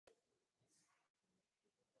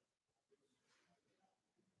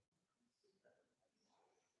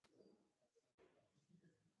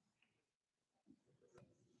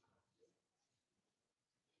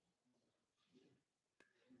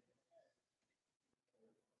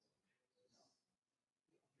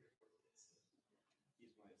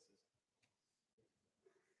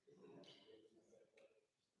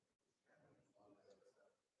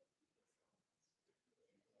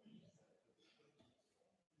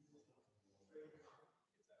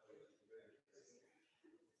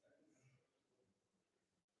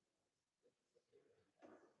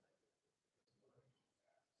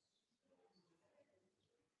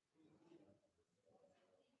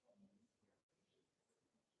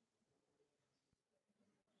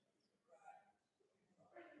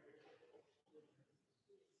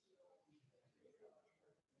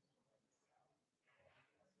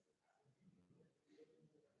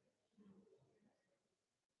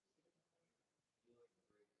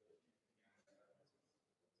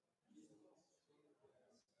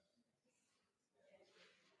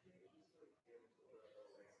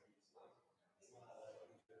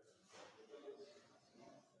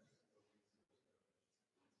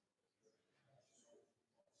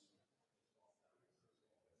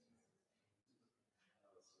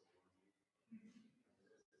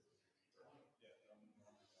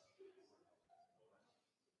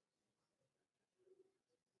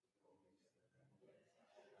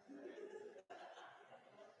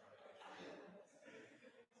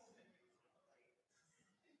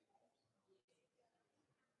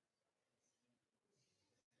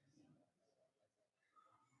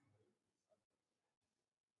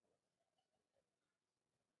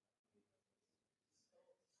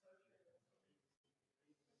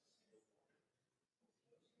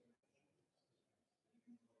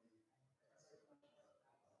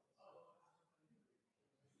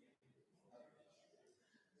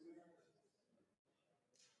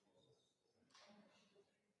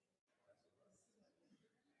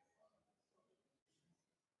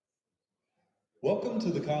Welcome to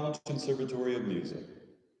the College Conservatory of Music.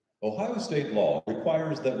 Ohio state law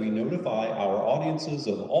requires that we notify our audiences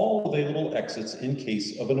of all available exits in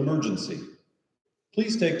case of an emergency.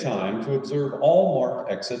 Please take time to observe all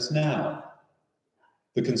marked exits now.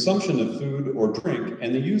 The consumption of food or drink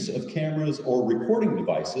and the use of cameras or recording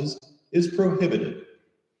devices is prohibited.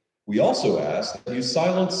 We also ask that you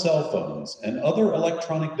silence cell phones and other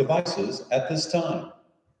electronic devices at this time.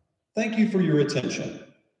 Thank you for your attention.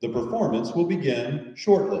 The performance will begin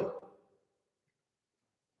shortly.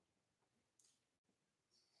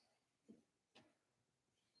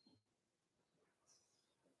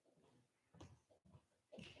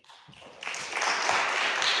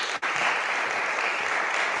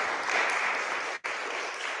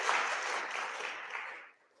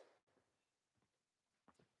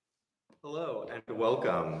 Hello and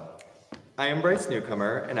welcome. I am Bryce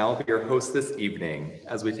Newcomer and I'll be your host this evening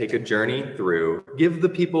as we take a journey through Give the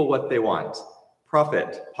People What They Want,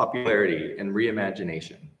 Profit, Popularity, and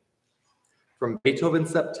Reimagination. From Beethoven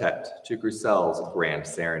Septet to Crusell's Grand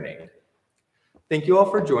Serenade. Thank you all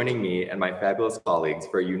for joining me and my fabulous colleagues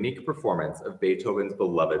for a unique performance of Beethoven's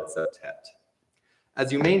beloved septet.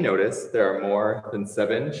 As you may notice, there are more than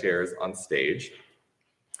 7 chairs on stage.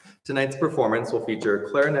 Tonight's performance will feature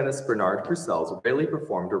clarinetist Bernhard Crusell's rarely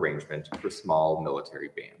performed arrangement for small military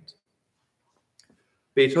band.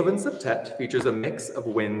 Beethoven Septet features a mix of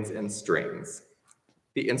winds and strings.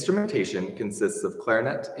 The instrumentation consists of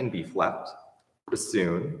clarinet in B-flat,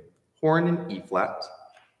 bassoon, horn in E-flat,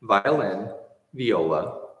 violin,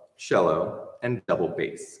 viola, cello, and double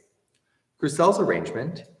bass. Crusell's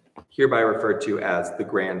arrangement, hereby referred to as the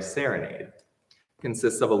Grand Serenade,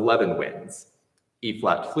 consists of 11 winds: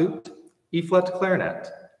 E-flat flute, E-flat clarinet,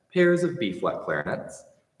 pairs of B-flat clarinets,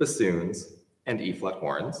 bassoons, and E-flat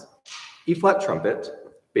horns, E-flat trumpet,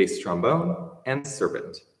 bass trombone, and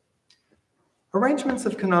serpent. Arrangements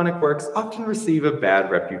of canonic works often receive a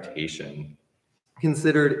bad reputation,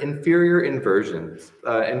 considered inferior versions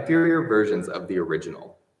of the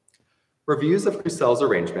original. Reviews of Crusell's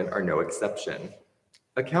arrangement are no exception.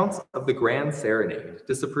 Accounts of the Grand Serenade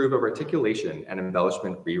disapprove of articulation and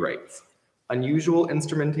embellishment rewrites, unusual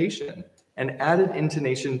instrumentation, and added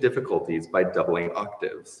intonation difficulties by doubling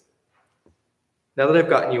octaves. Now that I've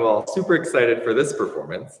gotten you all super excited for this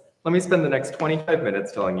performance, let me spend the next 25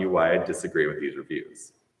 minutes telling you why I disagree with these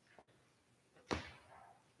reviews.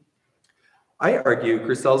 I argue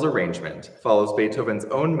Crusell's arrangement follows Beethoven's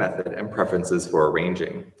own method and preferences for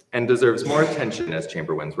arranging, and deserves more attention as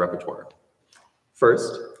Chamberwin's repertoire.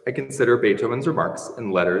 First, I consider Beethoven's remarks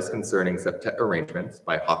in letters concerning septet arrangements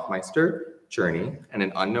by Hofmeister, Czerny, and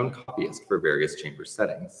an unknown copyist for various chamber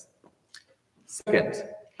settings. Second,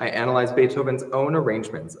 I analyze Beethoven's own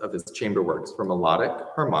arrangements of his chamber works for melodic,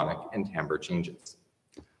 harmonic, and timbre changes.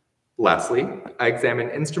 Lastly, I examine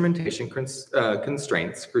instrumentation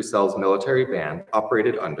constraints Crusell's military band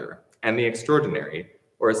operated under, and the extraordinary,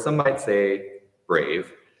 or as some might say,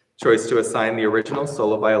 brave, choice to assign the original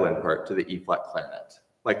solo violin part to the E-flat clarinet,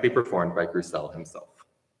 likely performed by Crusell himself.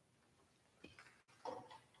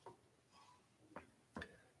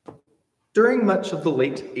 During much of the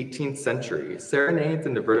late 18th century, serenades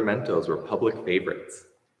and divertimentos were public favorites.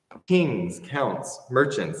 Kings, counts,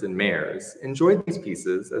 merchants, and mayors enjoyed these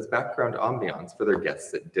pieces as background ambiance for their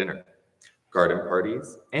guests at dinner, garden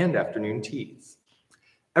parties, and afternoon teas.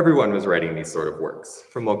 Everyone was writing these sort of works,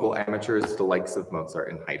 from local amateurs to the likes of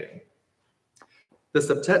Mozart and Haydn. The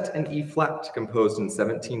septet in E-flat, composed in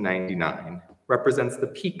 1799, represents the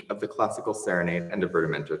peak of the classical serenade and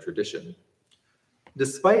divertimento tradition.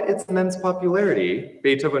 Despite its immense popularity,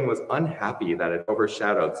 Beethoven was unhappy that it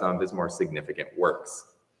overshadowed some of his more significant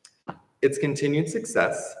works. Its continued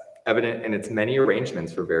success, evident in its many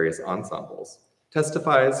arrangements for various ensembles,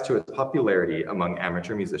 testifies to its popularity among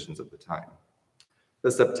amateur musicians of the time. The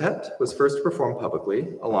septet was first performed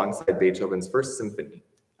publicly alongside Beethoven's First Symphony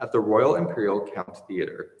at the Royal Imperial Count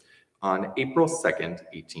Theatre on April 2nd,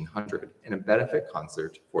 1800, in a benefit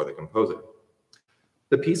concert for the composer.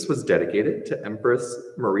 The piece was dedicated to Empress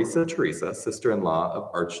Marisa Theresa, sister-in-law of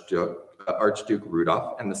Archduke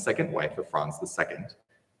Rudolf and the second wife of Franz II,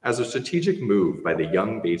 as a strategic move by the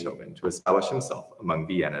young Beethoven to establish himself among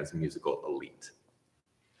Vienna's musical elite.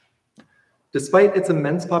 Despite its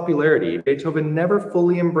immense popularity, Beethoven never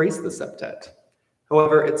fully embraced the septet.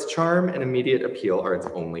 However, its charm and immediate appeal are its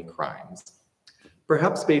only crimes.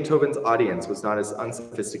 Perhaps Beethoven's audience was not as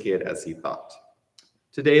unsophisticated as he thought.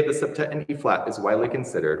 Today, the septet in E-flat is widely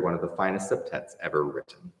considered one of the finest septets ever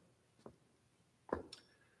written.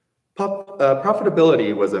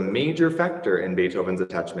 Profitability was a major factor in Beethoven's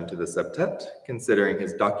attachment to the septet, considering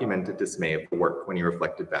his documented dismay of the work when he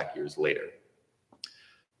reflected back years later.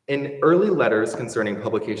 In early letters concerning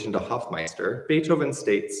publication to Hofmeister, Beethoven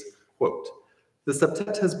states, quote, "The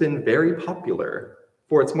septet has been very popular.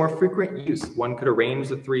 For its more frequent use, one could arrange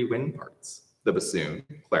the three wind parts, the bassoon,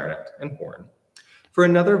 clarinet, and horn, for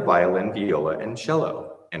another violin, viola, and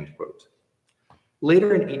cello," end quote.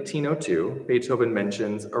 Later in 1802, Beethoven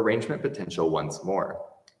mentions arrangement potential once more.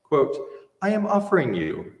 Quote, "I am offering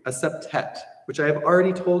you a septet, which I have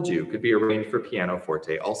already told you could be arranged for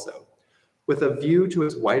pianoforte also, with a view to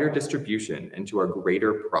its wider distribution and to our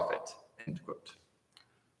greater profit," end quote.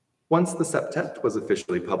 Once the septet was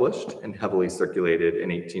officially published and heavily circulated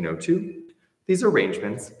in 1802, these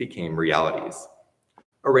arrangements became realities.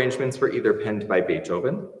 Arrangements were either penned by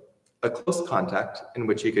Beethoven, a close contact in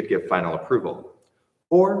which he could give final approval,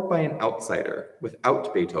 or by an outsider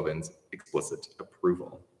without Beethoven's explicit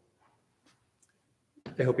approval.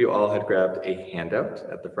 I hope you all had grabbed a handout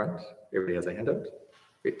at the front. Everybody has a handout?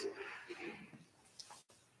 Great.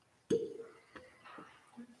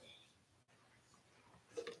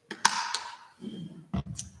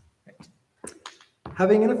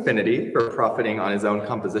 Having an affinity for profiting on his own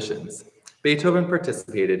compositions, Beethoven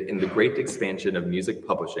participated in the great expansion of music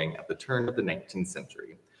publishing at the turn of the 19th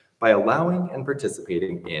century by allowing and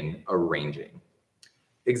participating in arranging.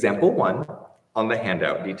 Example 1 on the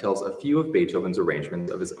handout details a few of Beethoven's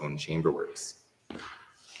arrangements of his own chamber works.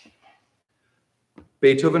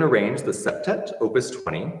 Beethoven arranged the Septet, Opus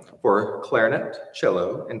 20, for clarinet,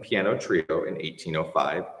 cello, and piano trio in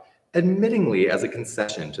 1805, admittingly as a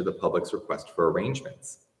concession to the public's request for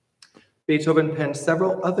arrangements. Beethoven penned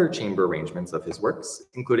several other chamber arrangements of his works,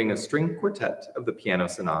 including a string quartet of the Piano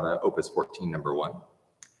Sonata, Opus 14, number 1,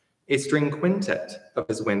 a string quintet of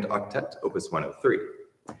his Wind Octet, Opus 103,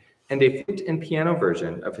 and a flute and piano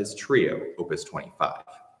version of his trio, Opus 25.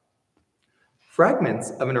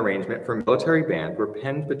 Fragments of an arrangement for military band were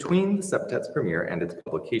penned between the septet's premiere and its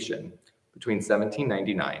publication, between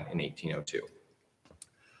 1799 and 1802.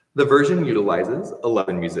 The version utilizes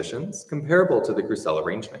 11 musicians, comparable to the Crusell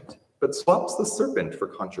arrangement, but swaps the serpent for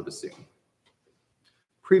contrabassoon.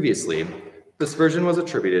 Previously, this version was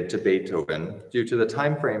attributed to Beethoven due to the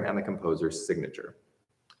time frame and the composer's signature.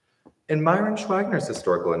 In Myron Schwagner's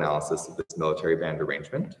historical analysis of this military band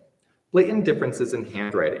arrangement, blatant differences in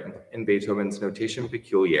handwriting and Beethoven's notation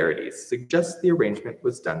peculiarities suggest the arrangement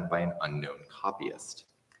was done by an unknown copyist.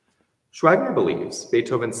 Schwagner believes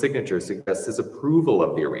Beethoven's signature suggests his approval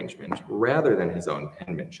of the arrangement rather than his own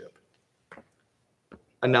penmanship.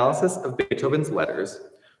 Analysis of Beethoven's letters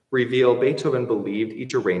reveal Beethoven believed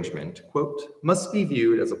each arrangement, quote, "must be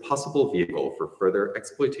viewed as a possible vehicle for further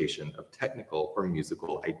exploitation of technical or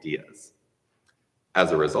musical ideas."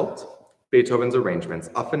 As a result, Beethoven's arrangements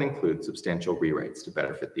often include substantial rewrites to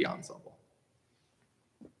better fit the ensemble.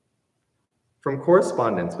 From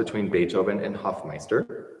correspondence between Beethoven and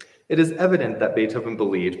Hofmeister, it is evident that Beethoven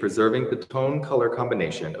believed preserving the tone-color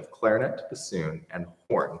combination of clarinet, bassoon, and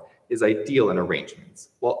horn is ideal in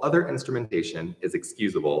arrangements, while other instrumentation is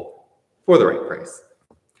excusable for the right price.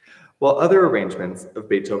 While other arrangements of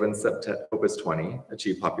Beethoven's Septet Opus 20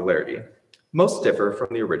 achieve popularity, most differ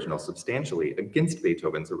from the original substantially against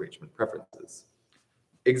Beethoven's arrangement preferences.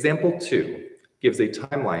 Example 2 gives a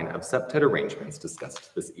timeline of septet arrangements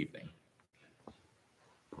discussed this evening.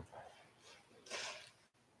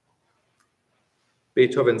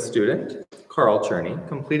 Beethoven's student, Carl Czerny,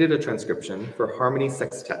 completed a transcription for Harmony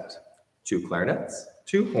Sextet, 2 clarinets,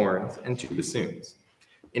 2 horns, and 2 bassoons,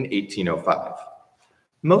 in 1805.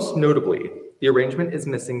 Most notably, the arrangement is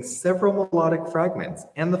missing several melodic fragments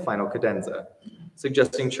and the final cadenza,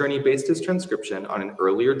 suggesting Czerny based his transcription on an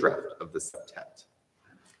earlier draft of the septet.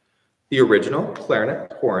 The original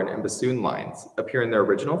clarinet, horn, and bassoon lines appear in their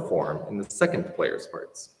original form in the second player's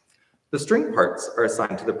parts. The string parts are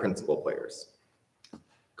assigned to the principal players.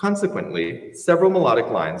 Consequently, several melodic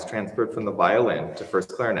lines transferred from the violin to first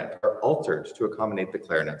clarinet are altered to accommodate the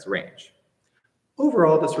clarinet's range.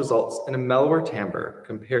 Overall, this results in a mellower timbre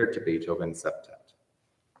compared to Beethoven's septet.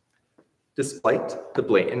 Despite the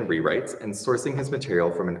blatant rewrites and sourcing his material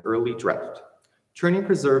from an early draft, Czerny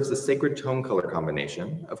preserves the sacred tone color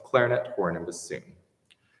combination of clarinet, horn, and bassoon.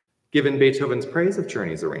 Given Beethoven's praise of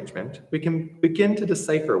Czerny's arrangement, we can begin to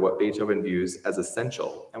decipher what Beethoven views as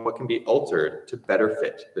essential and what can be altered to better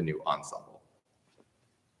fit the new ensemble.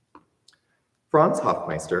 Franz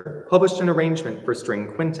Hofmeister published an arrangement for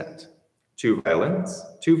string quintet, 2 violins,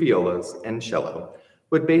 2 violas, and cello,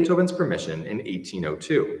 with Beethoven's permission in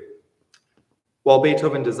 1802. While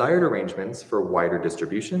Beethoven desired arrangements for wider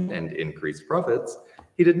distribution and increased profits,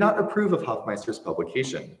 he did not approve of Hofmeister's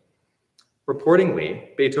publication.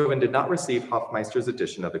 Reportedly, Beethoven did not receive Hofmeister's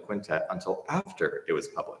edition of the quintet until after it was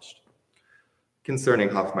published. Concerning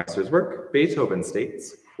Hofmeister's work, Beethoven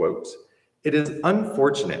states, quote, "It is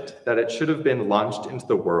unfortunate that it should have been launched into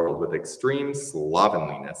the world with extreme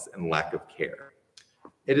slovenliness and lack of care.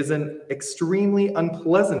 It is an extremely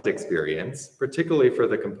unpleasant experience, particularly for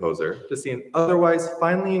the composer, to see an otherwise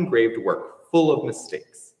finely engraved work full of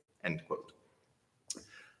mistakes," end quote.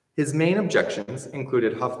 His main objections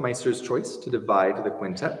included Hofmeister's choice to divide the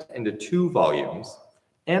quintet into 2 volumes,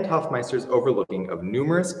 and Hofmeister's overlooking of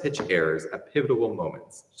numerous pitch errors at pivotal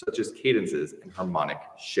moments, such as cadences and harmonic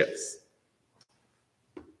shifts.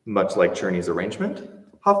 Much like Czerny's arrangement,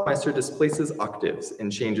 Hofmeister displaces octaves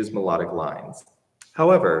and changes melodic lines.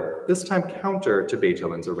 However, this time counter to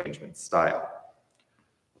Beethoven's arrangement style.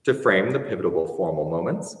 To frame the pivotal formal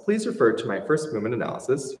moments, please refer to my first movement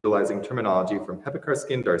analysis utilizing terminology from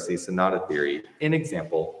Pepekarsky and Darcy sonata theory in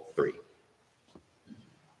example 3.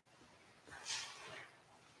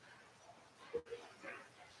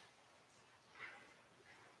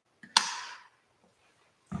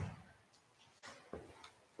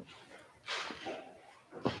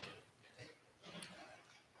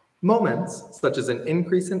 Moments, such as an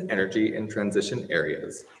increase in energy in transition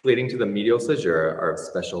areas, leading to the medial caesura, are of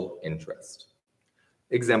special interest.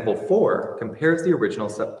 Example 4 compares the original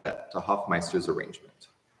septet to Hofmeister's arrangement.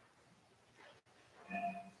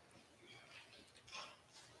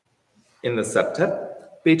 In the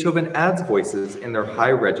septet, Beethoven adds voices in their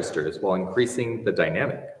high registers while increasing the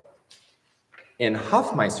dynamic. In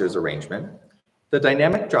Hofmeister's arrangement, the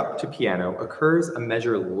dynamic drop to piano occurs a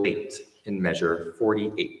measure late in measure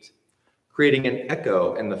 48, creating an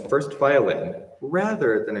echo in the first violin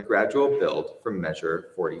rather than a gradual build from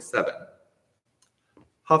measure 47.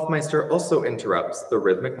 Hofmeister also interrupts the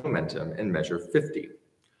rhythmic momentum in measure 50,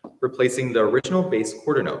 replacing the original bass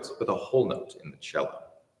quarter notes with a whole note in the cello.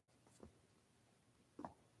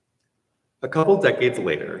 A couple decades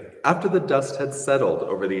later, after the dust had settled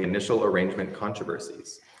over the initial arrangement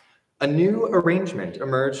controversies, a new arrangement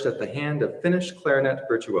emerged at the hand of Finnish clarinet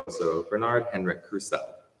virtuoso Bernhard Henrik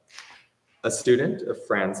Crusell. A student of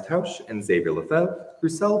Franz Tausch and Xavier Lefebvre,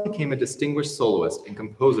 Crusell became a distinguished soloist and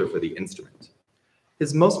composer for the instrument.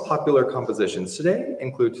 His most popular compositions today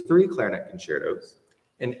include 3 clarinet concertos,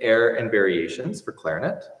 an air and variations for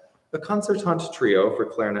clarinet, a concertante trio for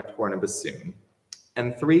clarinet, horn, and bassoon,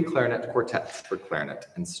 and 3 clarinet quartets for clarinet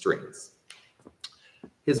and strings.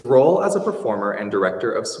 His role as a performer and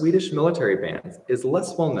director of Swedish military bands is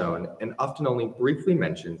less well known and often only briefly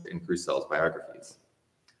mentioned in Crusell's biographies.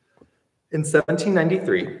 In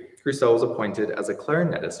 1793, Crusell was appointed as a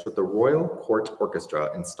clarinetist with the Royal Court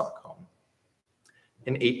Orchestra in Stockholm.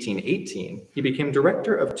 In 1818, he became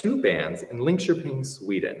director of 2 bands in Linköping,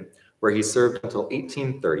 Sweden, where he served until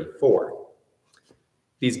 1834.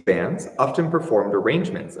 These bands often performed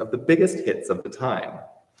arrangements of the biggest hits of the time.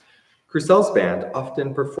 Crusell's band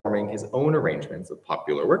often performing his own arrangements of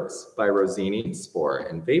popular works by Rossini, Spohr,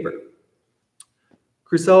 and Weber.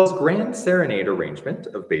 Crusell's Grand Serenade arrangement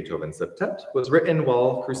of Beethoven Septet was written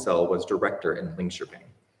while Crusell was director in Linköping.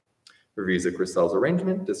 Reviews of Crusell's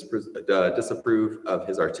arrangement disapprove of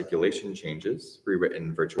his articulation changes,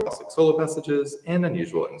 rewritten virtuosic solo passages, and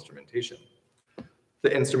unusual instrumentation.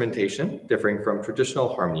 The instrumentation, differing from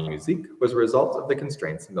traditional harmony music, was a result of the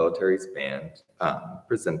constraints military's band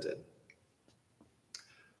presented.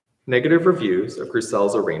 Negative reviews of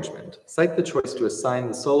Crusell's arrangement cite the choice to assign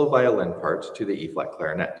the solo violin part to the E-flat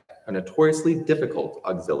clarinet, a notoriously difficult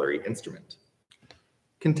auxiliary instrument.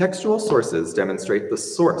 Contextual sources demonstrate the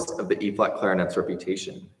source of the E-flat clarinet's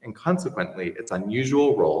reputation, and consequently its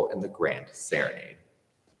unusual role in the Grand Serenade.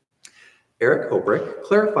 Erich Hobrick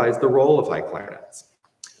clarifies the role of high clarinets.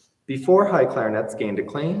 Before high clarinets gained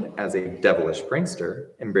acclaim as a devilish prankster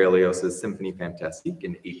in Berlioz's Symphonie Fantastique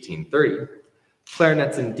in 1830,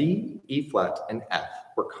 clarinets in D, E-flat, and F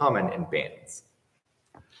were common in bands.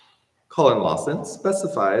 Colin Lawson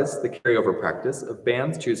specifies the carryover practice of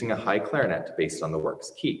bands choosing a high clarinet based on the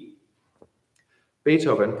work's key.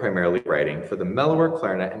 Beethoven primarily writing for the mellower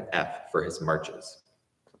clarinet in F for his marches.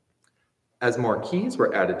 As more keys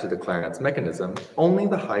were added to the clarinet's mechanism, only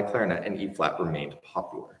the high clarinet in E-flat remained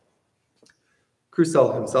popular.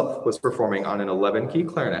 Crusell himself was performing on an 11-key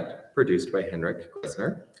clarinet produced by Henrik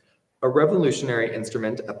Kressner. A revolutionary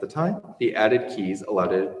instrument at the time, the added keys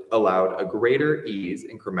allowed a greater ease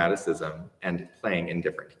in chromaticism and playing in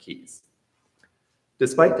different keys.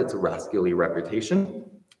 Despite its rascally reputation,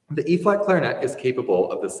 the E-flat clarinet is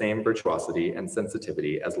capable of the same virtuosity and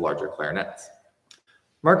sensitivity as larger clarinets.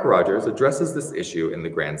 Mark Rogers addresses this issue in the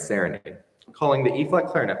Grand Serenade, calling the E-flat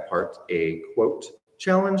clarinet part a, quote,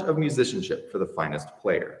 challenge of musicianship for the finest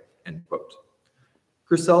player, end quote.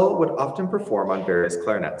 Crusell would often perform on various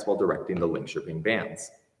clarinets while directing the Linköping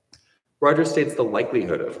bands. Roger states the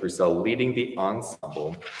likelihood of Crusell leading the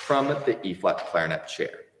ensemble from the E-flat clarinet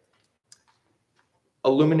chair,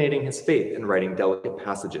 illuminating his faith in writing delicate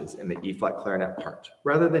passages in the E-flat clarinet part,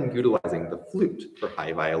 rather than utilizing the flute for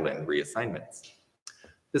high violin reassignments.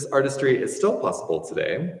 This artistry is still possible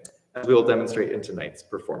today, as we will demonstrate in tonight's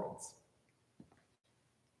performance.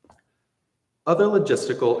 Other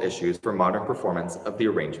logistical issues for modern performance of the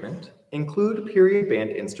arrangement include period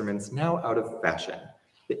band instruments now out of fashion,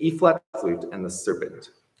 the E-flat flute and the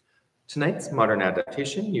serpent. Tonight's modern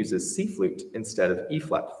adaptation uses C flute instead of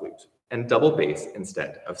E-flat flute, and double bass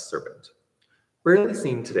instead of serpent. Rarely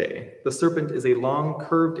seen today, the serpent is a long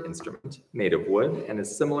curved instrument made of wood and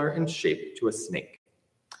is similar in shape to a snake.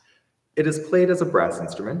 It is played as a brass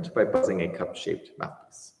instrument by buzzing a cup-shaped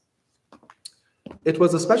mouthpiece. It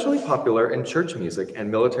was especially popular in church music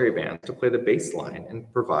and military bands to play the bass line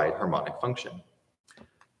and provide harmonic function.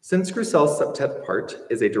 Since Crusell's septet part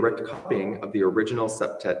is a direct copying of the original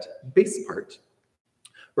septet bass part,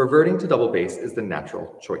 reverting to double bass is the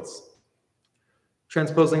natural choice.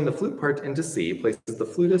 Transposing the flute part into C places the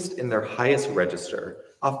flutist in their highest register,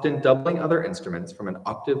 often doubling other instruments from an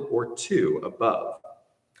octave or two above.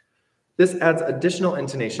 This adds additional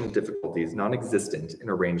intonation difficulties non-existent in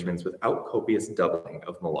arrangements without copious doubling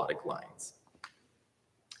of melodic lines.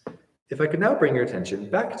 If I could now bring your attention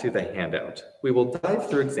back to the handout, we will dive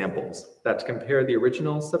through examples that compare the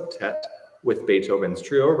original septet with Beethoven's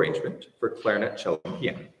trio arrangement for clarinet, cello, and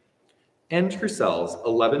piano, and Crusell's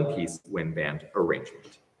 11-piece wind band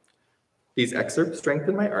arrangement. These excerpts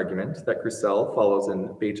strengthen my argument that Crusell follows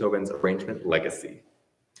in Beethoven's arrangement legacy,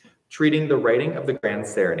 treating the writing of the Grand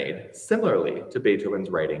Serenade similarly to Beethoven's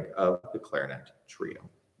writing of the clarinet trio.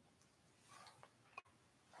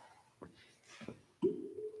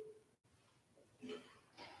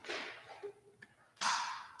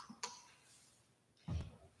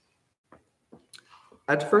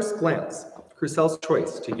 At first glance, Crusell's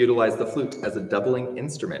choice to utilize the flute as a doubling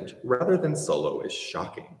instrument rather than solo is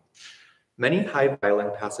shocking. Many high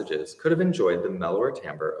violin passages could have enjoyed the mellower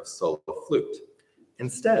timbre of solo flute.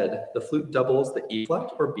 Instead, the flute doubles the E-flat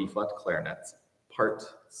or B-flat clarinets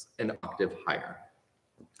parts an octave higher.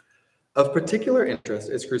 Of particular interest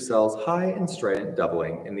is Crusell's high and strident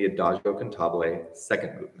doubling in the Adagio cantabile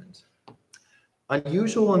second movement.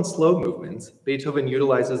 Unusual and slow movements, Beethoven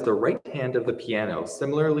utilizes the right hand of the piano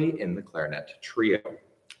similarly in the clarinet trio.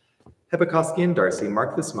 Hebekoski and Darcy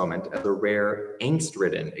mark this moment as a rare,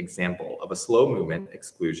 angst-ridden example of a slow movement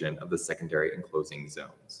exclusion of the secondary and closing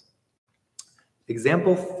zones.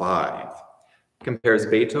 Example 5 compares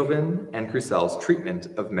Beethoven and Crusell's treatment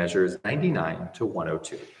of measures 99 to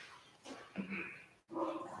 102.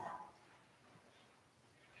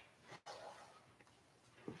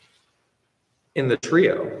 In the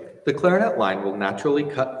trio, the clarinet line will naturally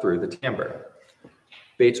cut through the timbre.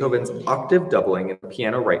 Beethoven's octave doubling in the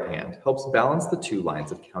piano right hand helps balance the two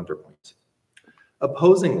lines of counterpoint.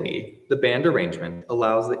 Opposingly, the band arrangement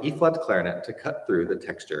allows the E-flat clarinet to cut through the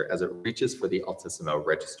texture as it reaches for the altissimo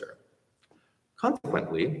register.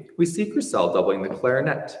 Consequently, we see Crusell doubling the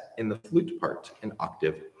clarinet in the flute part an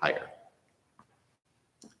octave higher.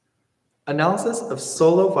 Analysis of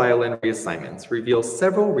solo violin reassignments reveals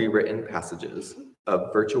several rewritten passages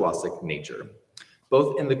of virtuosic nature,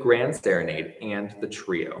 both in the Grand Serenade and the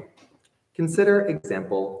trio. Consider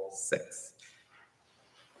example 6.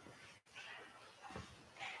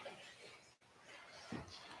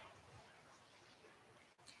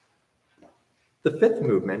 The fifth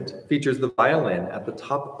movement features the violin at the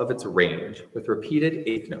top of its range with repeated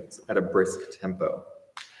eighth notes at a brisk tempo.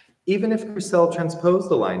 Even if Crusell transposed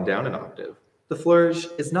the line down an octave, the flourish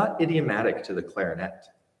is not idiomatic to the clarinet.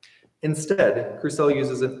 Instead, Crusell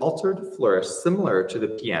uses an altered flourish similar to the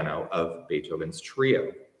piano of Beethoven's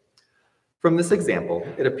trio. From this example,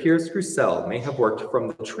 it appears Crusell may have worked from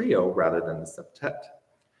the trio rather than the septet.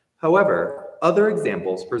 However, other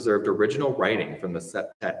examples preserved original writing from the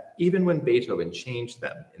septet even when Beethoven changed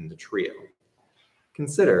them in the trio.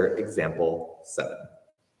 Consider example 7.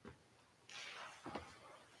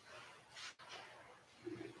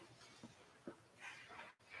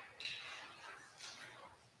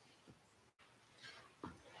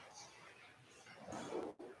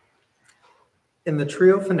 In the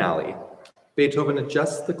trio finale, Beethoven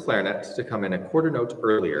adjusts the clarinet to come in a quarter note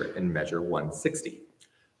earlier in measure 160,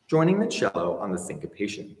 joining the cello on the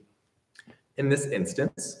syncopation. In this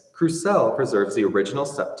instance, Crusell preserves the original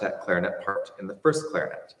septet clarinet part in the first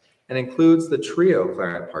clarinet and includes the trio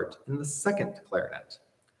clarinet part in the second clarinet.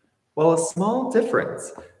 While a small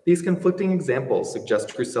difference, these conflicting examples suggest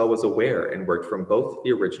Crusell was aware and worked from both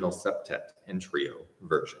the original septet and trio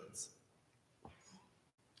versions.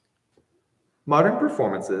 Modern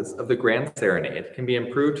performances of the Grand Serenade can be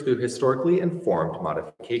improved through historically informed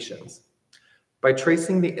modifications. By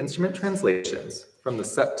tracing the instrument translations from the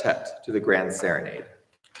septet to the Grand Serenade,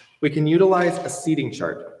 we can utilize a seating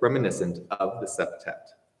chart reminiscent of the septet.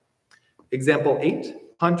 Example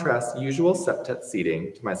 8 contrasts usual septet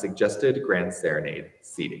seating to my suggested Grand Serenade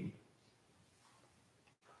seating.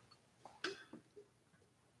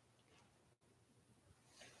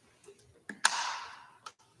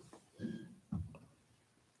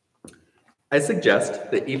 I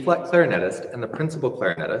suggest the E-flat clarinetist and the principal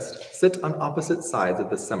clarinetist sit on opposite sides of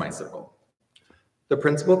the semicircle. The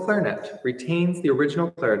principal clarinet retains the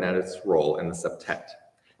original clarinetist's role in the septet,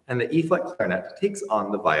 and the E-flat clarinet takes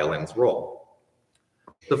on the violin's role.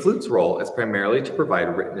 The flute's role is primarily to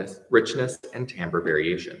provide richness and timbre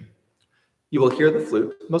variation. You will hear the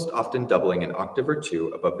flute most often doubling an octave or two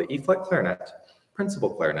above the E-flat clarinet, principal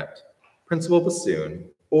bassoon,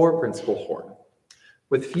 or principal horn,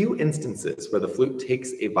 with few instances where the flute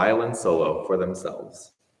takes a violin solo for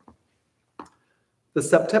themselves. The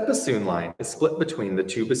septet bassoon line is split between the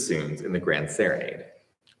two bassoons in the Grand Serenade.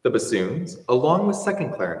 The bassoons, along with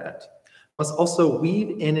second clarinet, must also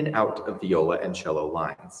weave in and out of viola and cello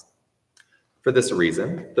lines. For this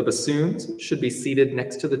reason, the bassoons should be seated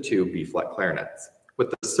next to the two B-flat clarinets, with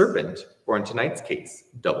the serpent, or in tonight's case,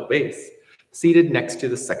 double bass, seated next to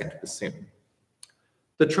the second bassoon.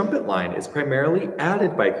 The trumpet line is primarily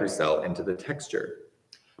added by Crusell into the texture.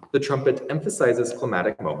 The trumpet emphasizes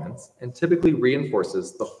climatic moments and typically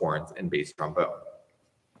reinforces the horns and bass trombone.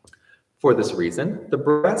 For this reason, the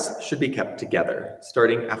brass should be kept together,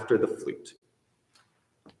 starting after the flute.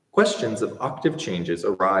 Questions of octave changes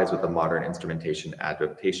arise with the modern instrumentation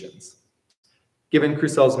adaptations. Given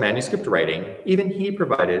Crusell's manuscript writing, even he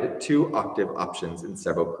provided 2 octave options in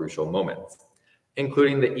several crucial moments,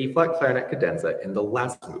 including the E-flat clarinet cadenza in the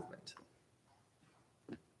last movement.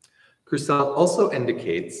 Crusell also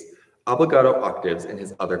indicates obbligato octaves in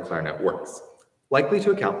his other clarinet works, likely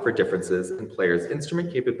to account for differences in players'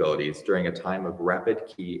 instrument capabilities during a time of rapid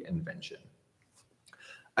key invention.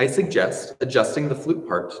 I suggest adjusting the flute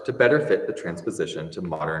part to better fit the transposition to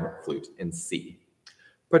modern flute in C,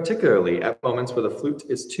 particularly at moments where the flute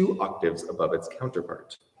is 2 octaves above its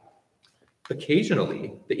counterpart.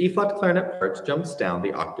 Occasionally, the E-flat clarinet part jumps down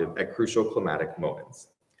the octave at crucial climatic moments.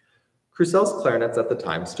 Crusell's clarinets at the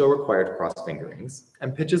time still required cross fingerings,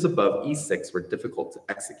 and pitches above E6 were difficult to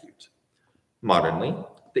execute. Modernly,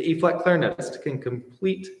 the E-flat clarinetist can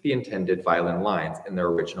complete the intended violin lines in their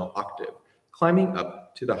original octave, climbing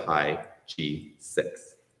up to the high G6.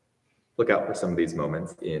 Look out for some of these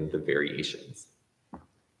moments in the variations.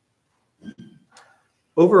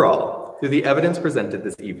 Overall, through the evidence presented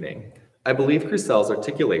this evening, I believe Crusell's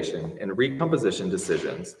articulation and recomposition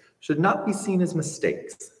decisions should not be seen as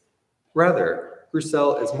mistakes. Rather,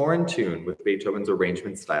 Crusell is more in tune with Beethoven's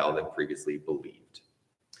arrangement style than previously believed.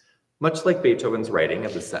 Much like Beethoven's writing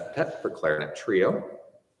of the septet for clarinet trio,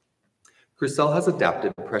 Crusell has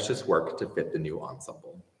adapted precious work to fit the new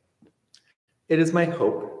ensemble. It is my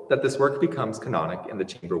hope that this work becomes canonic in the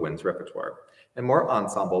chamber winds repertoire, and more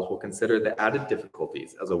ensembles will consider the added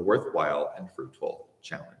difficulties as a worthwhile and fruitful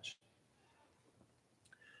challenge.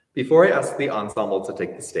 Before I ask the ensemble to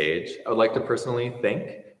take the stage, I would like to personally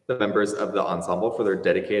thank the members of the ensemble for their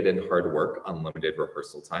dedicated and hard work on limited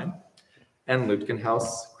rehearsal time, and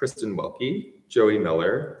Luetkenhaus, Kristin Welke, Joey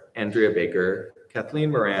Miller, Andrea Baker,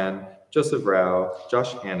 Kathleen Moran, Joseph Rao,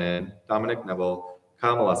 Josh Hannon, Dominic Neville,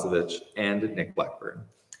 Kyle Milosevic, and Nick Blackburn.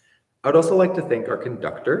 I would also like to thank our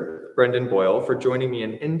conductor, Brendan Boyle, for joining me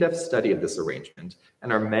in in-depth study of this arrangement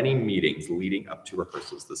and our many meetings leading up to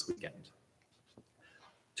rehearsals this weekend.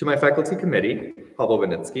 To my faculty committee, Pavel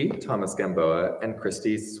Vinitsky, Thomas Gamboa, and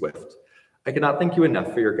Christy Swift, I cannot thank you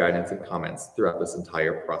enough for your guidance and comments throughout this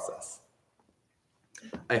entire process.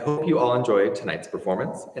 I hope you all enjoyed tonight's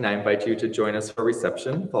performance, and I invite you to join us for a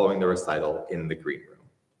reception following the recital in the green room.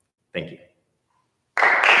 Thank you.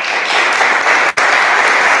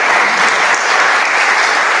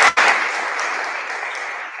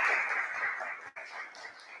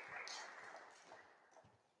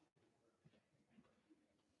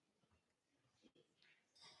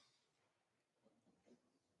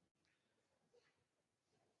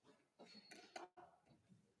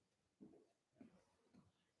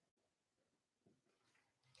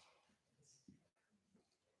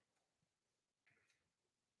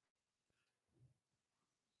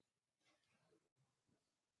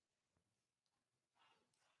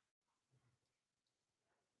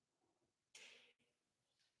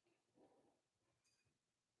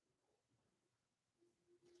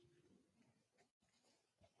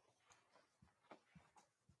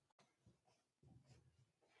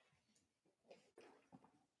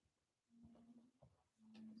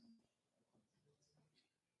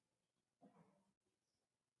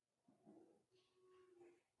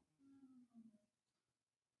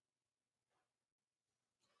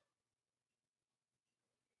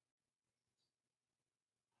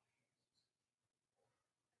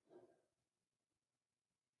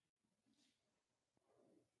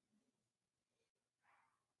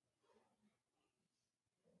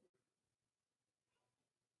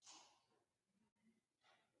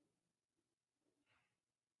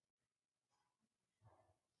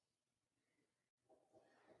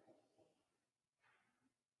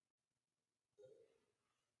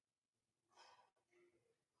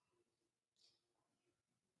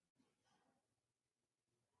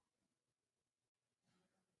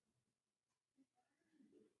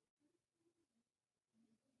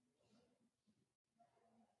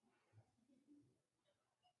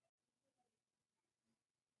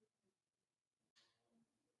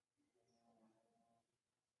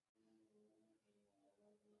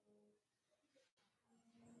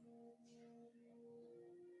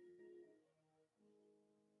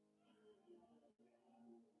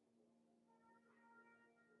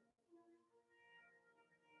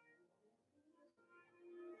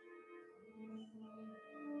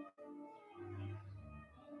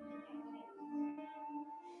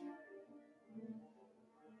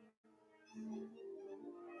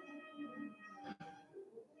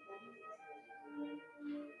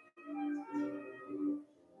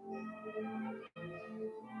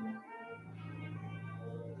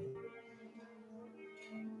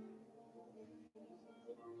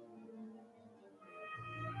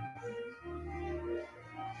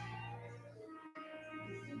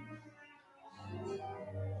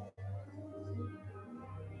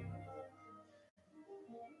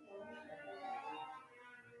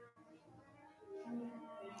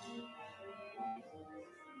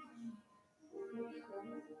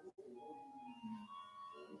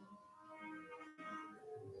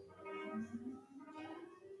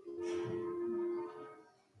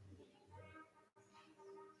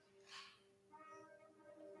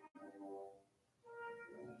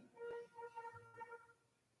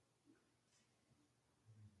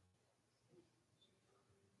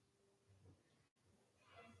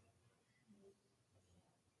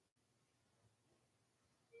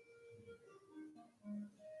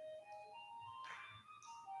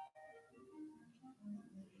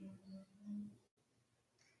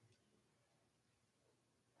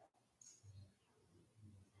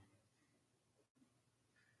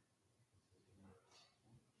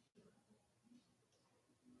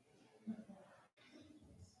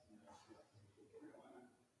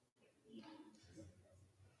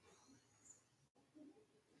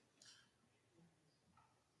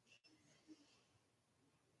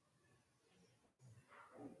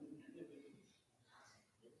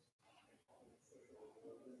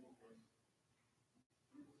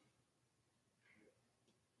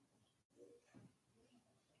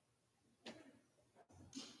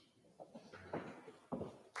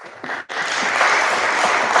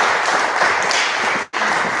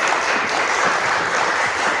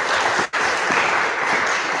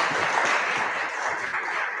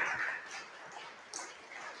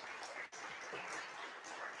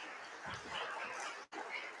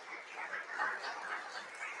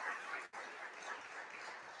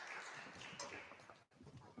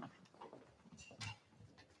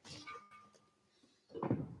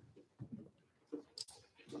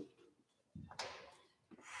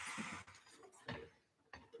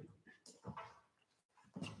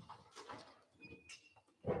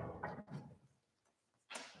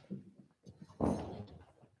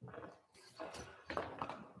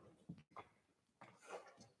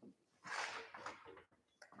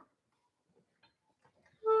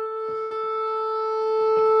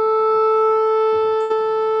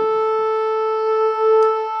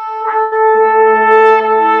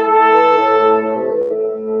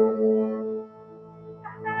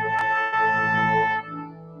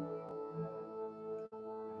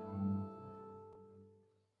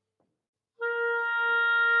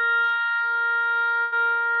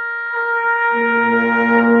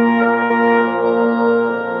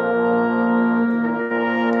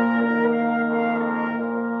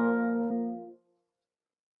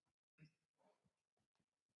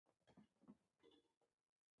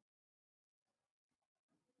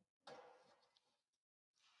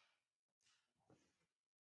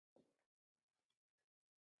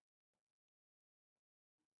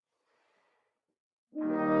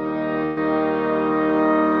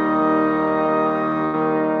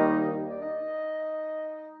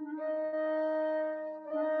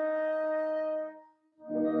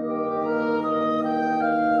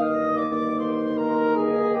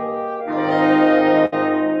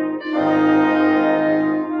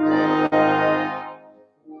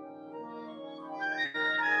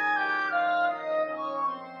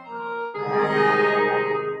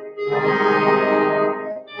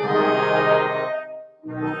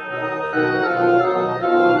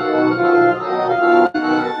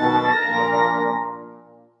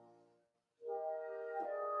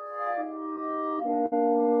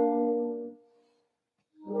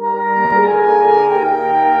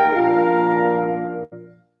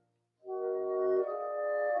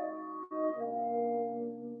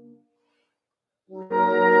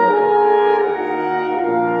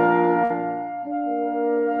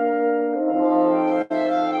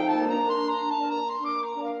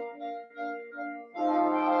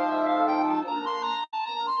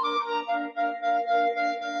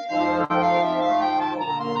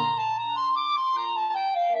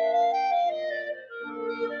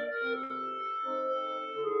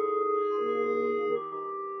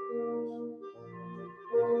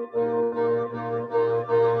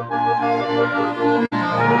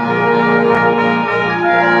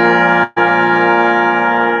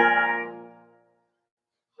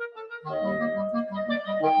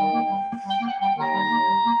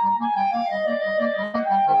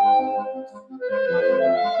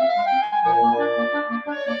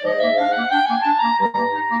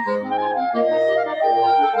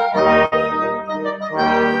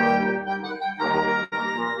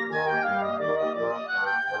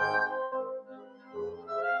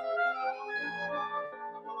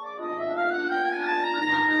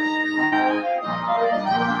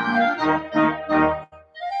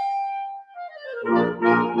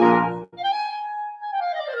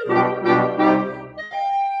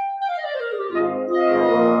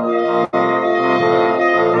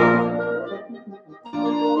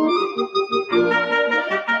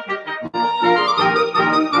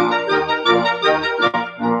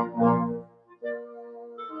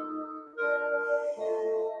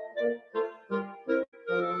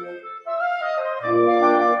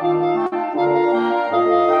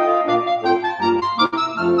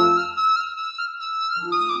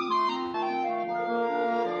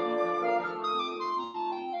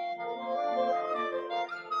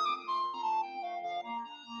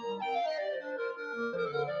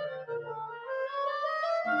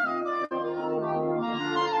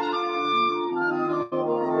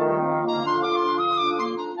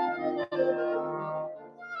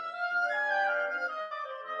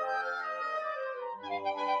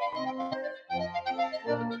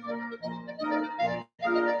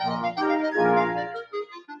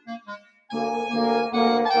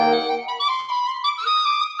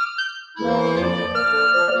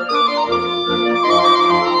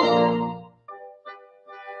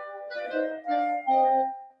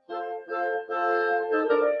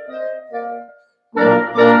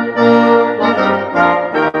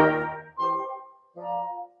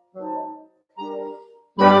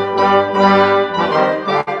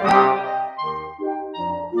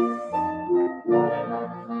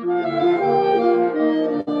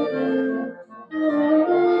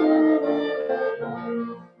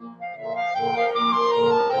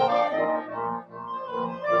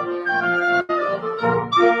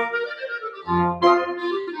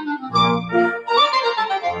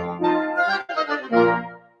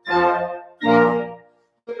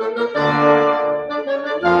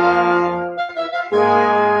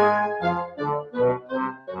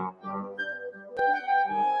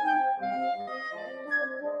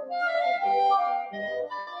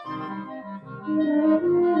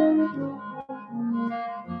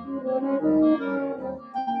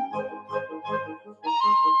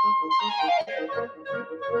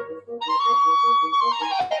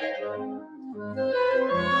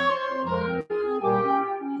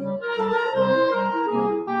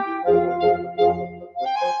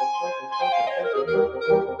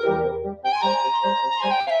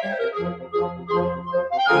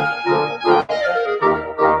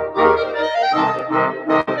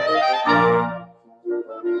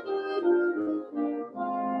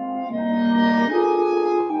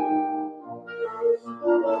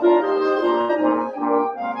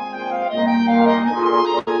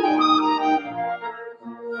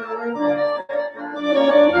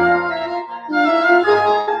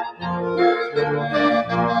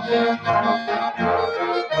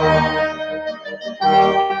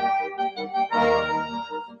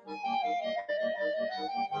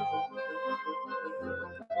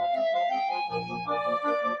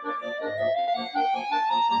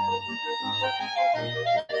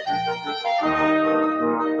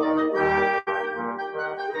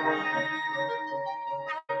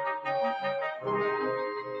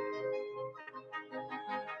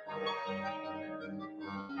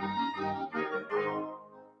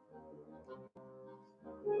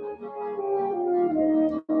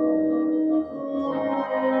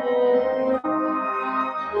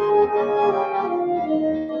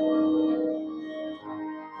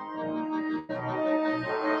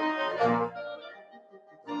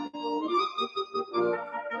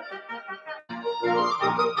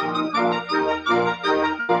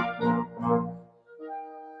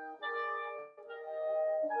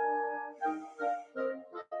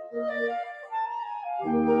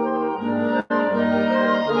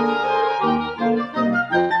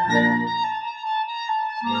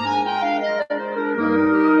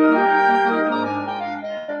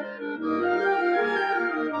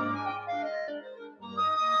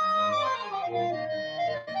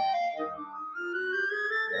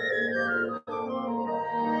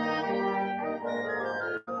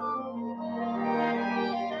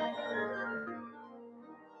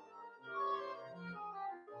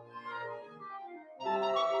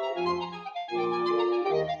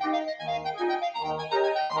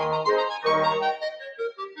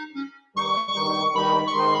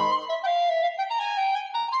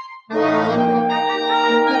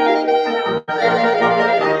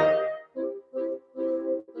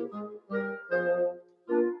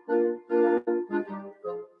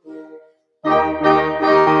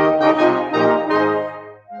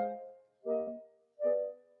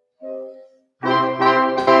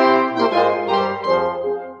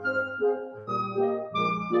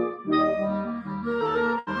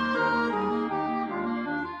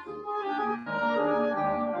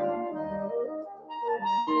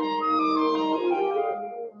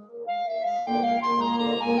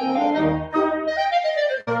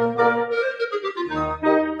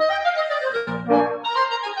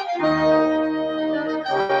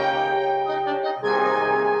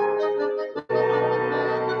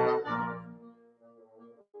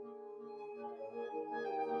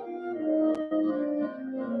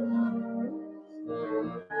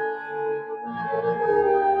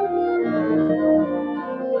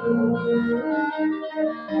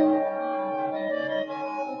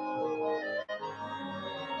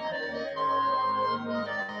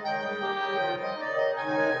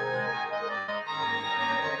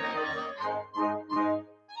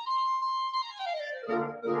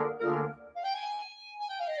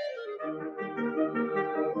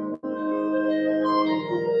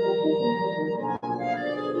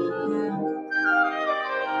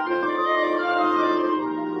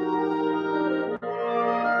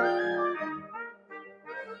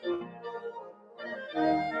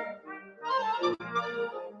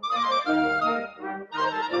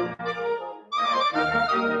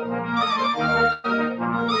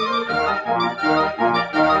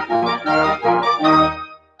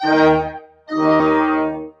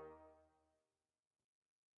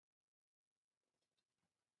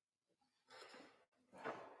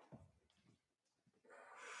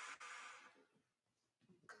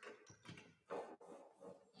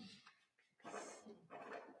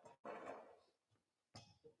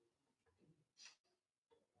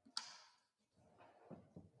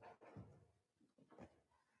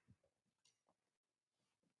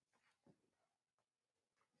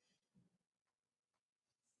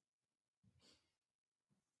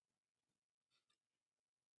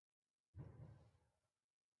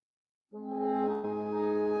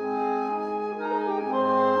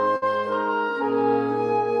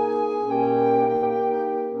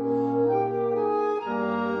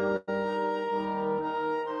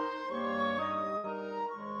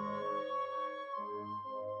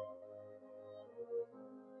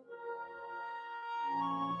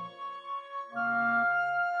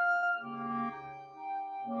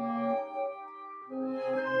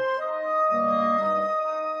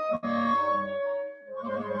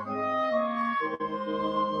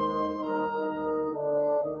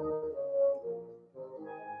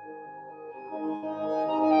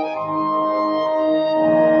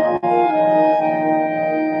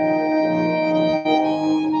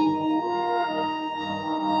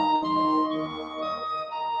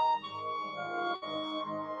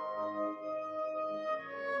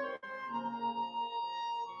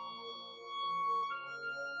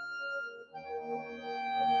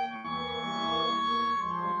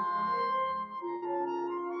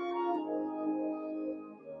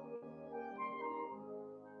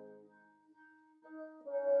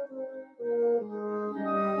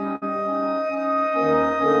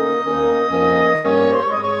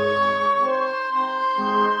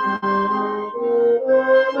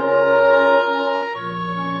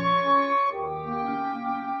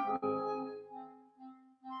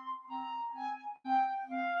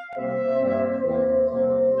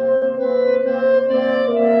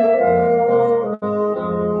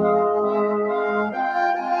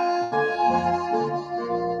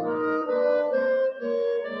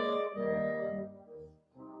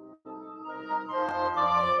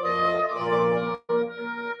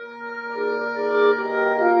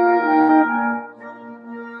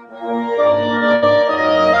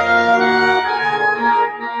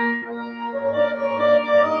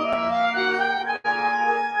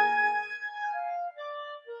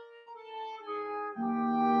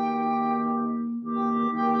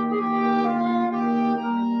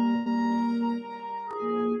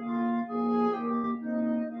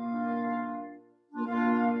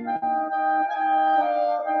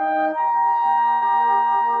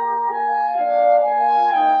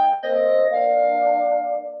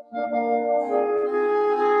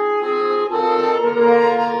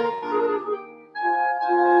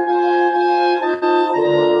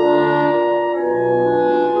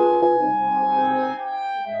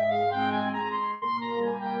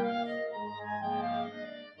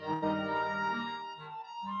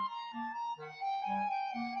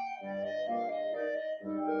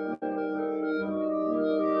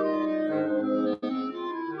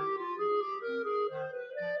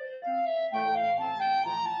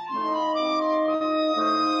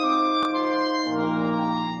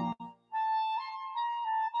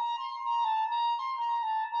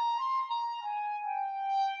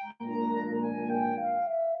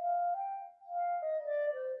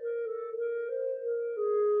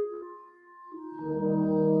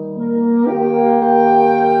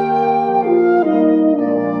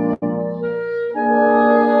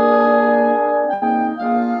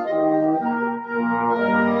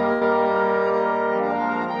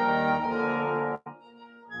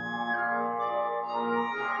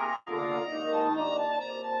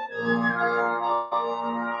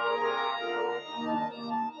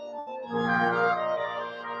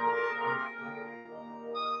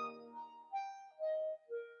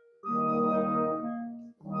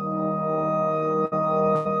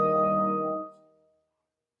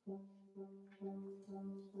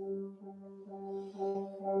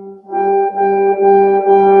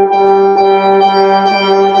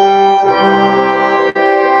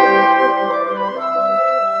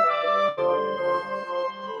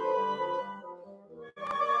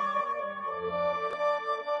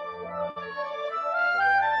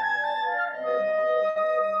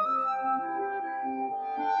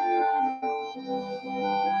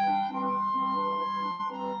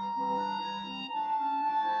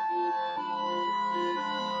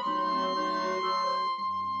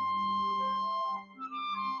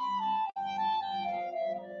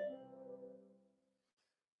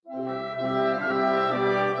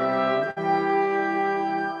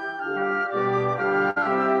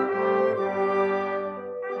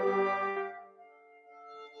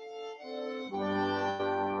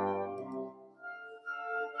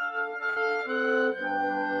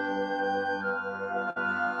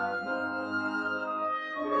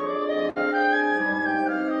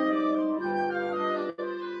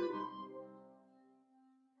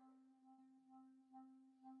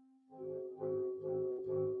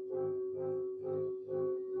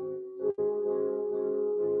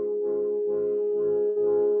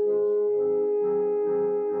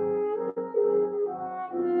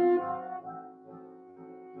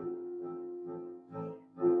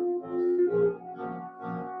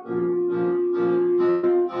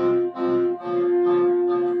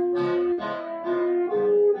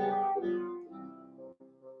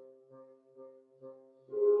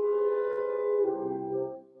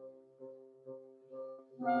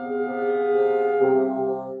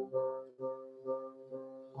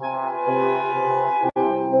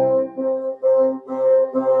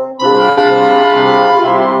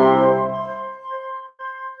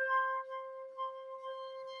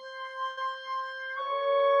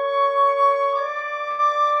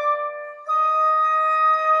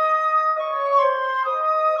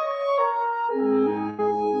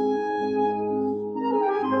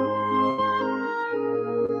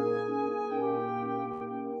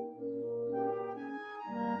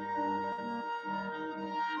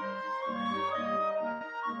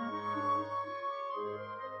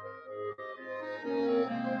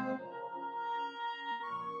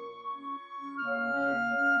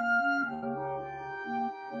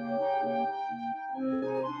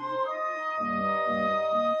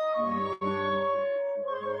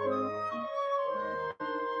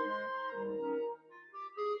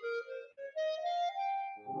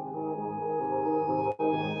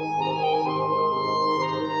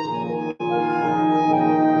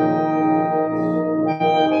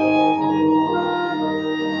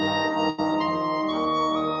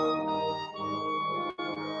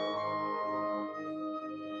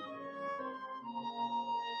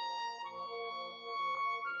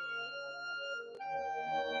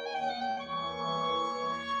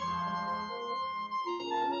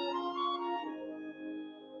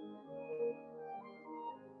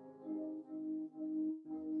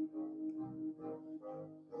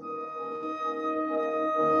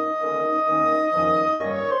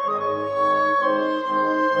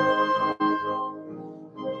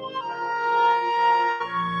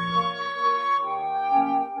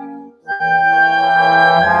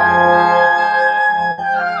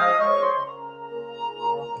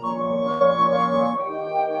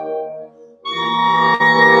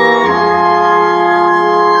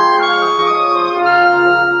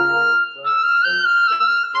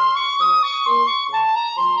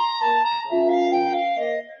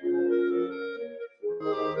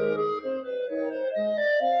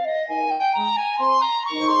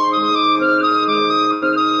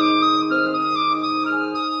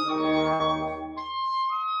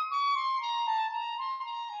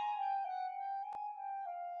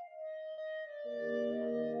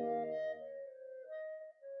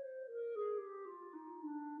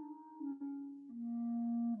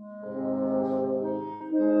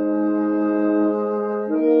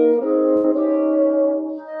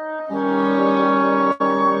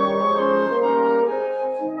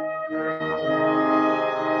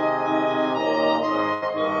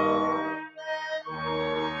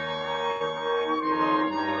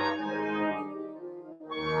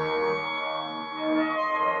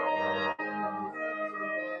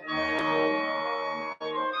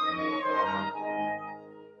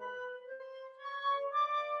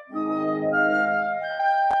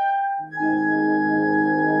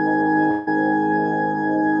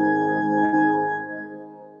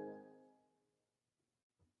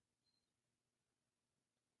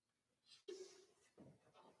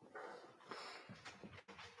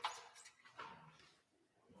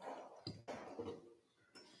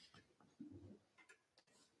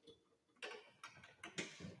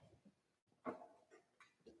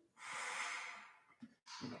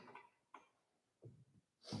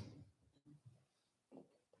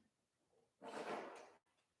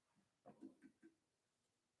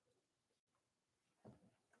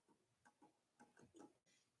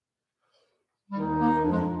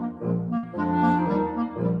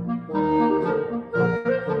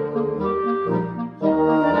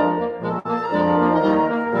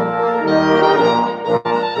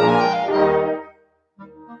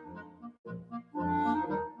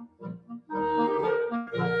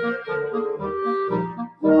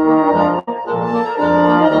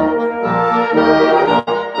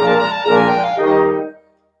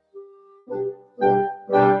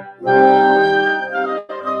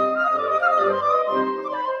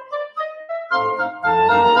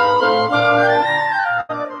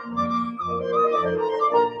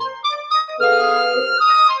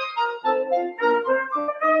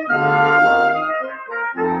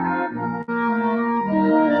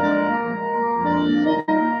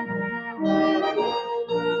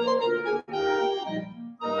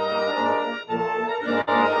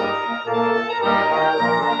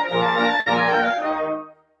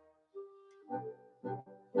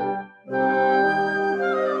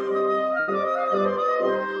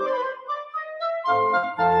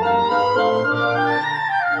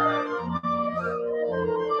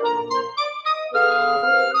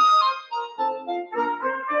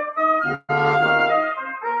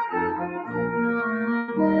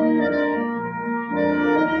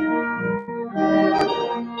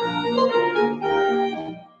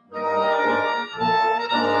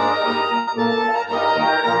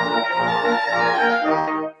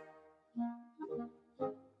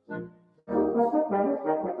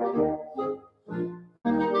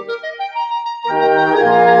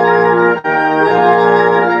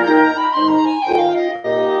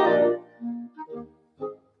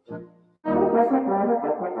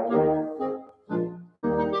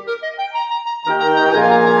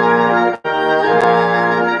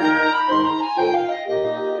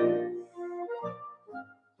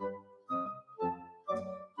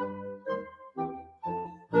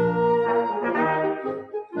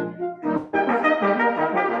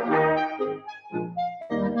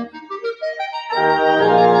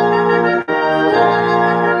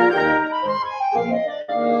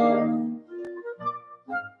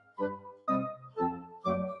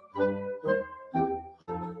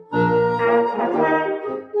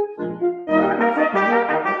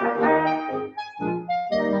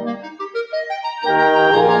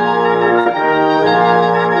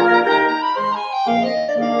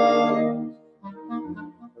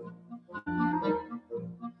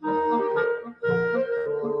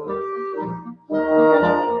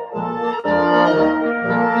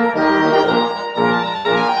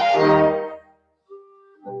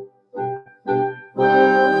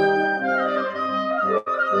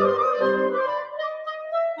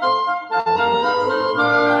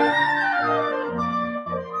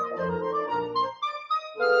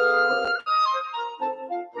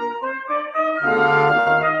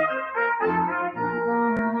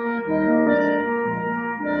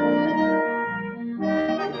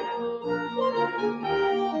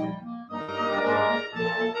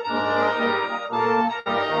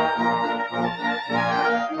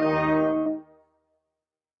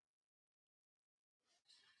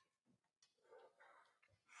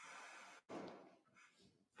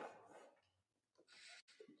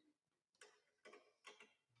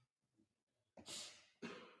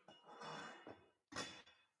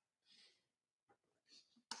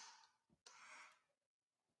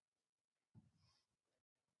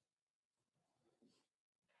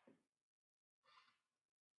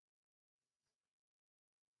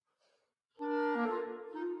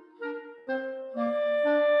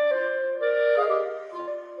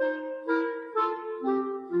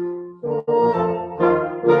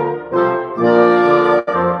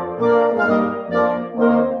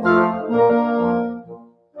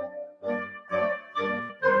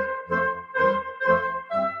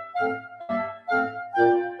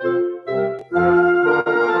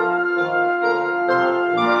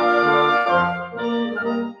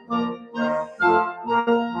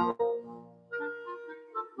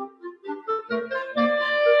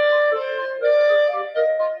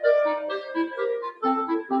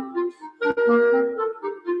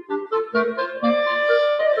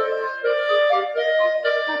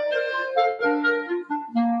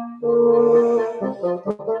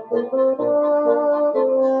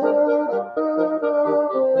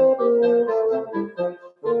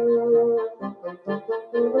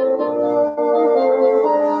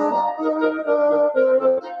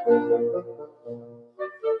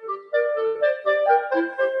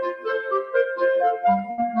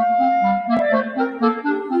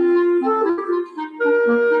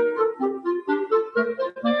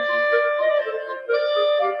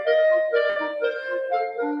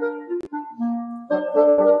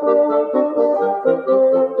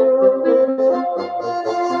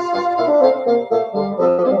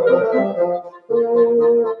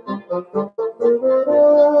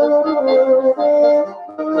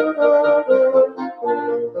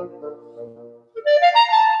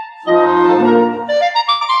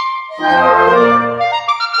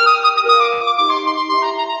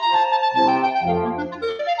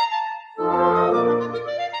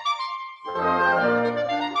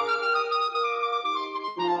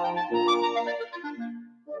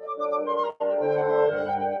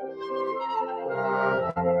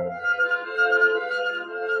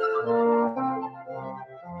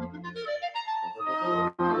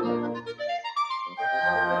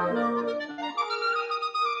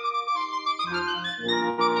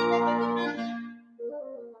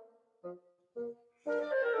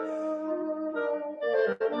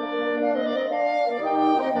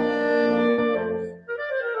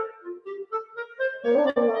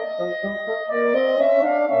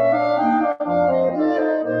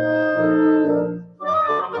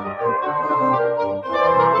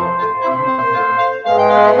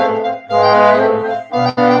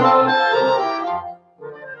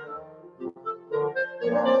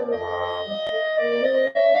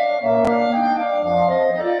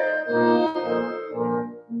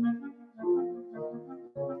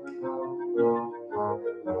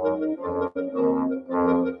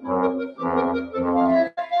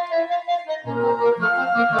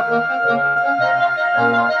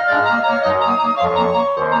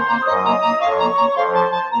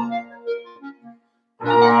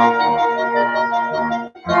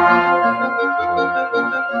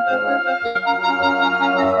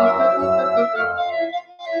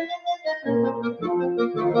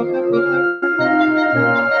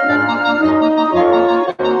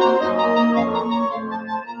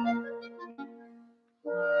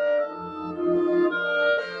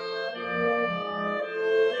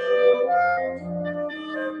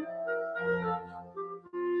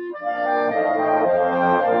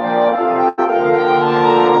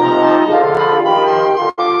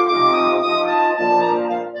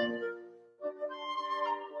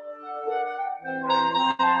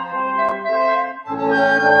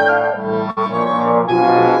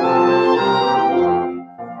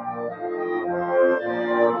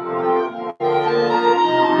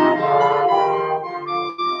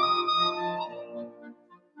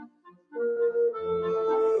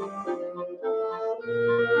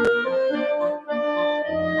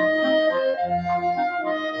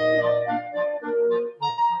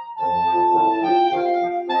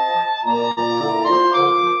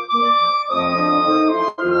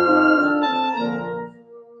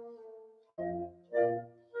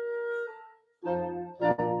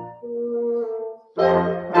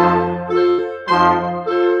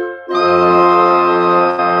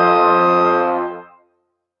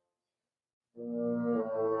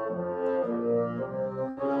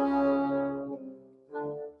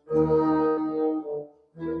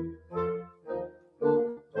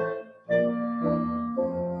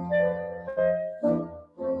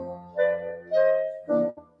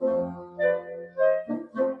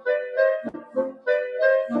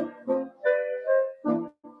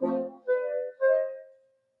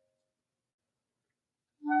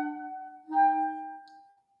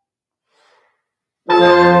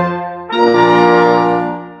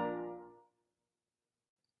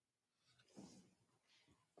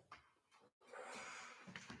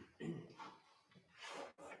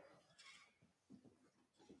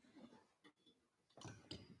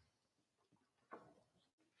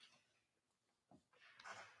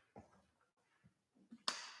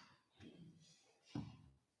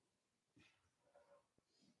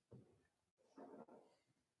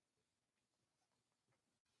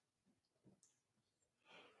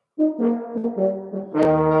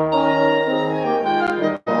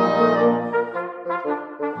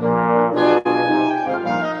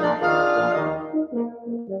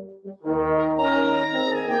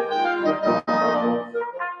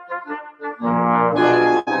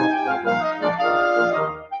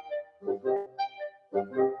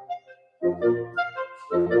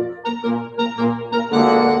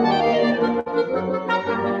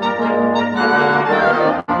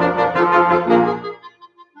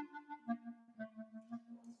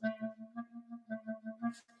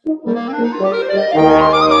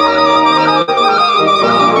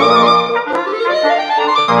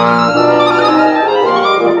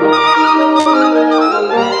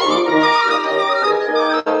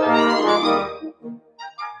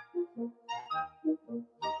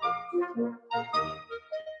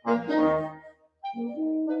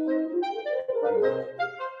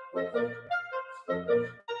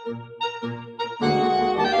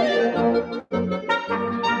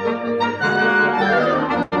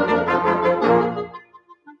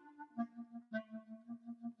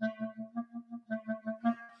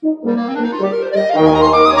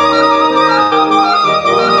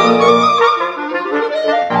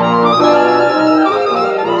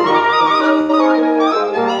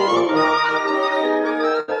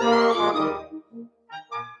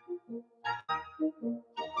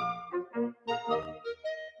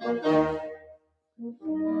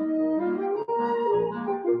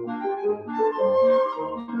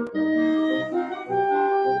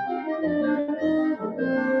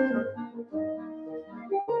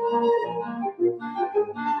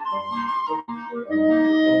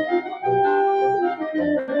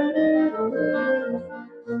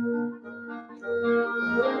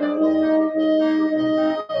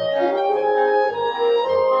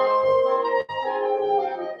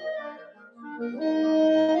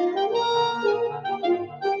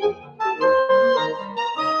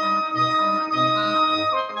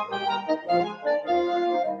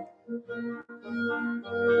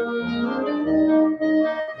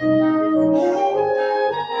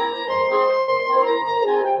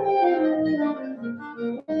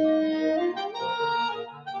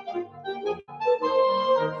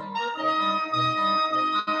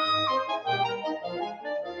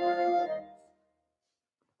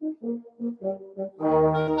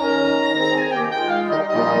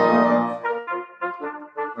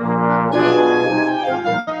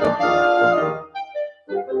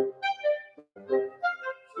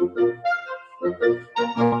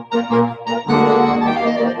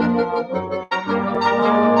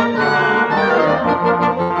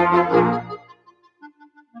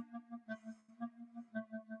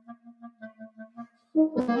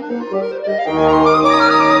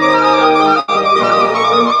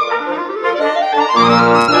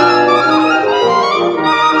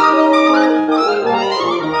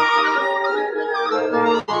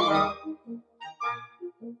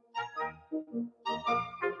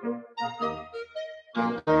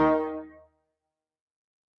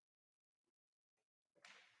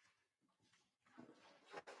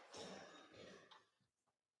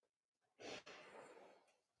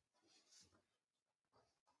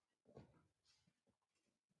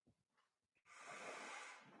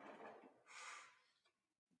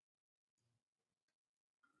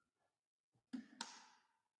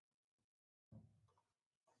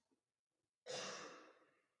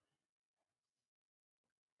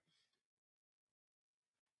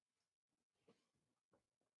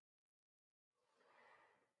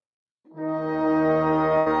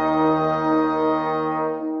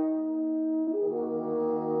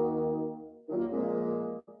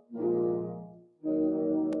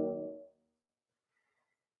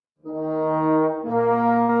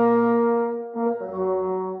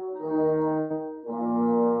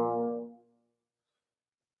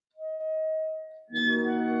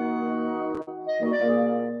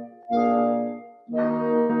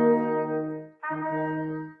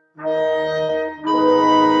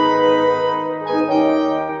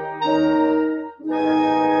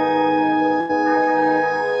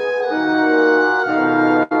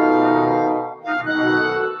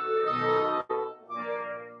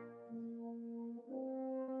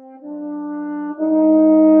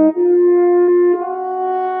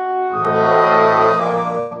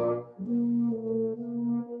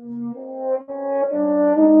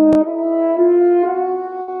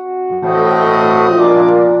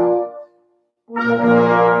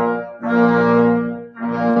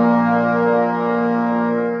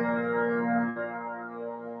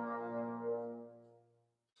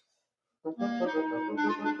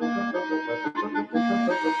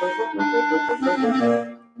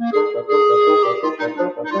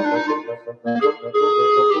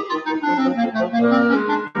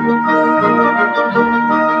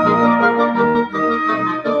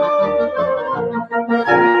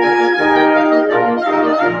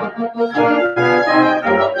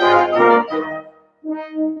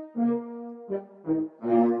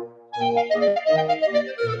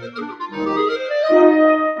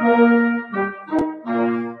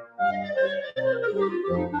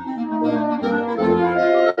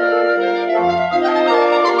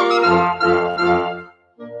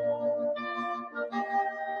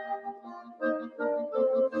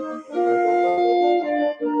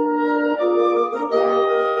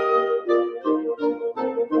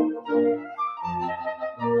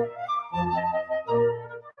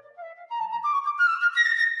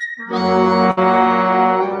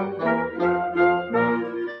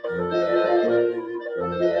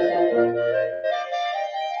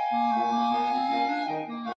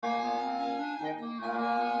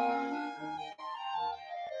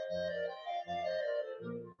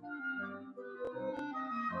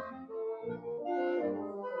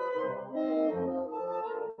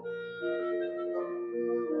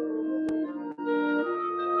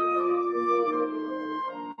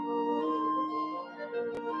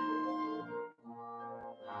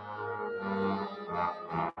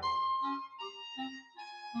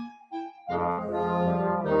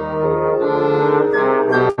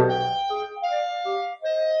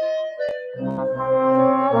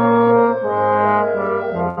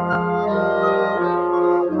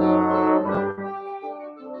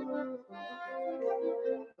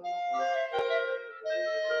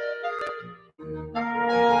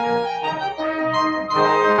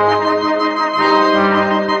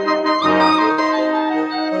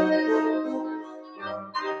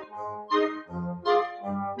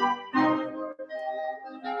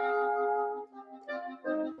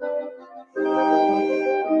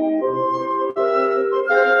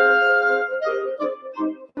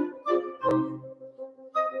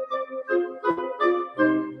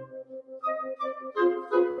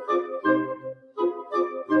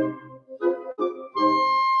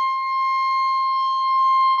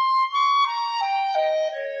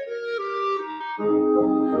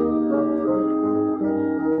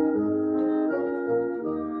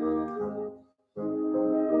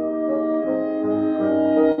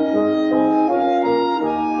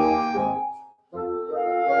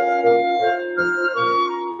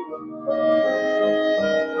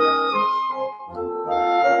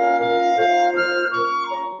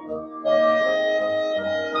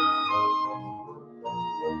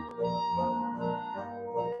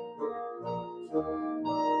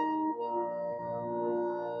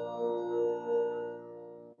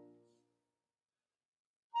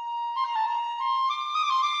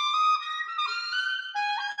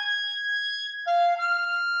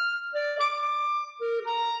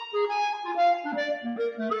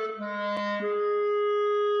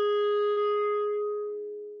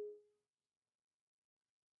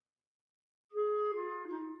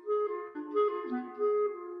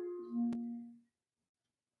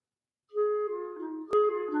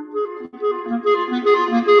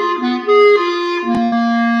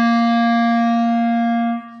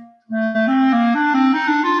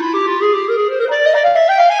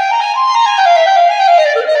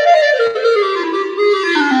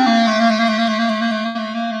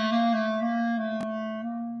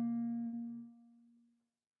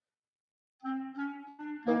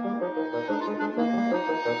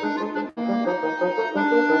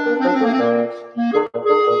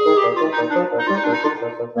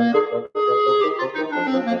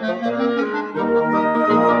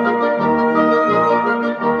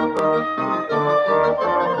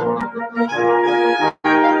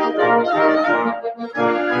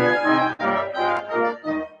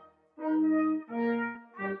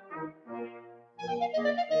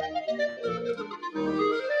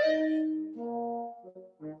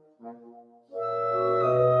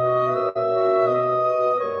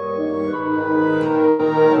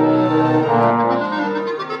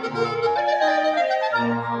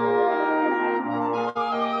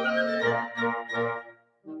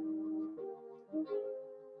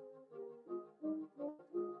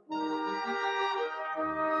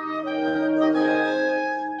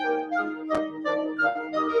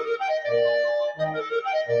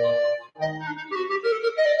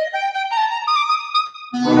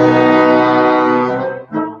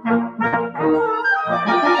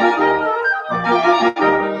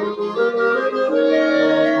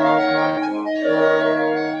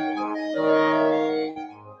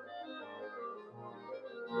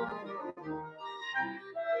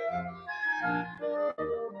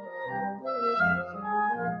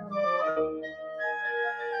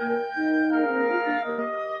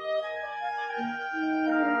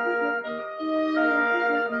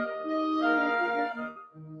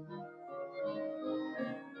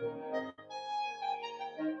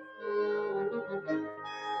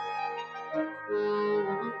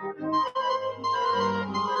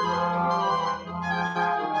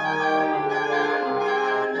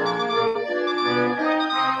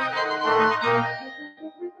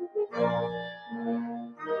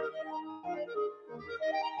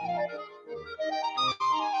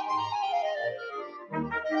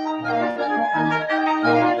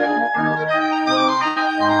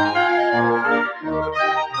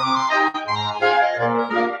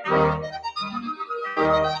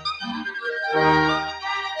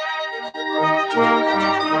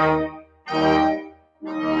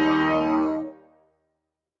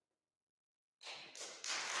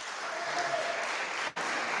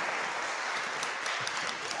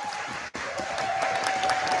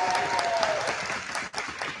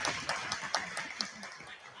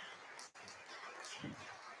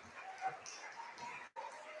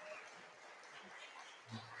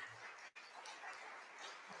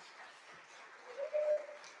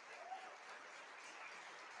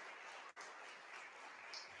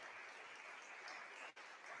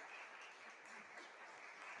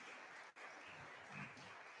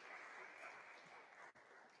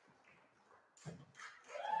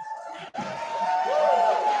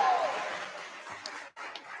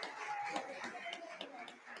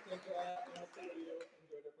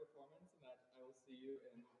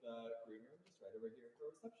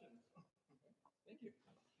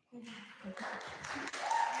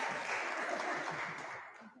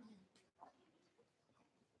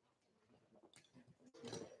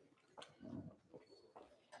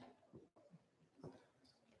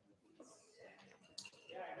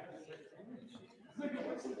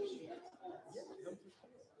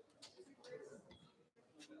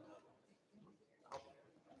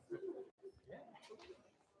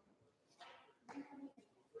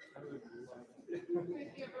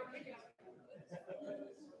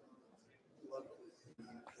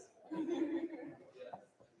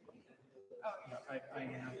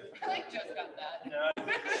 I like just got that.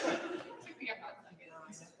 Took me a hot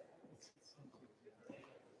second.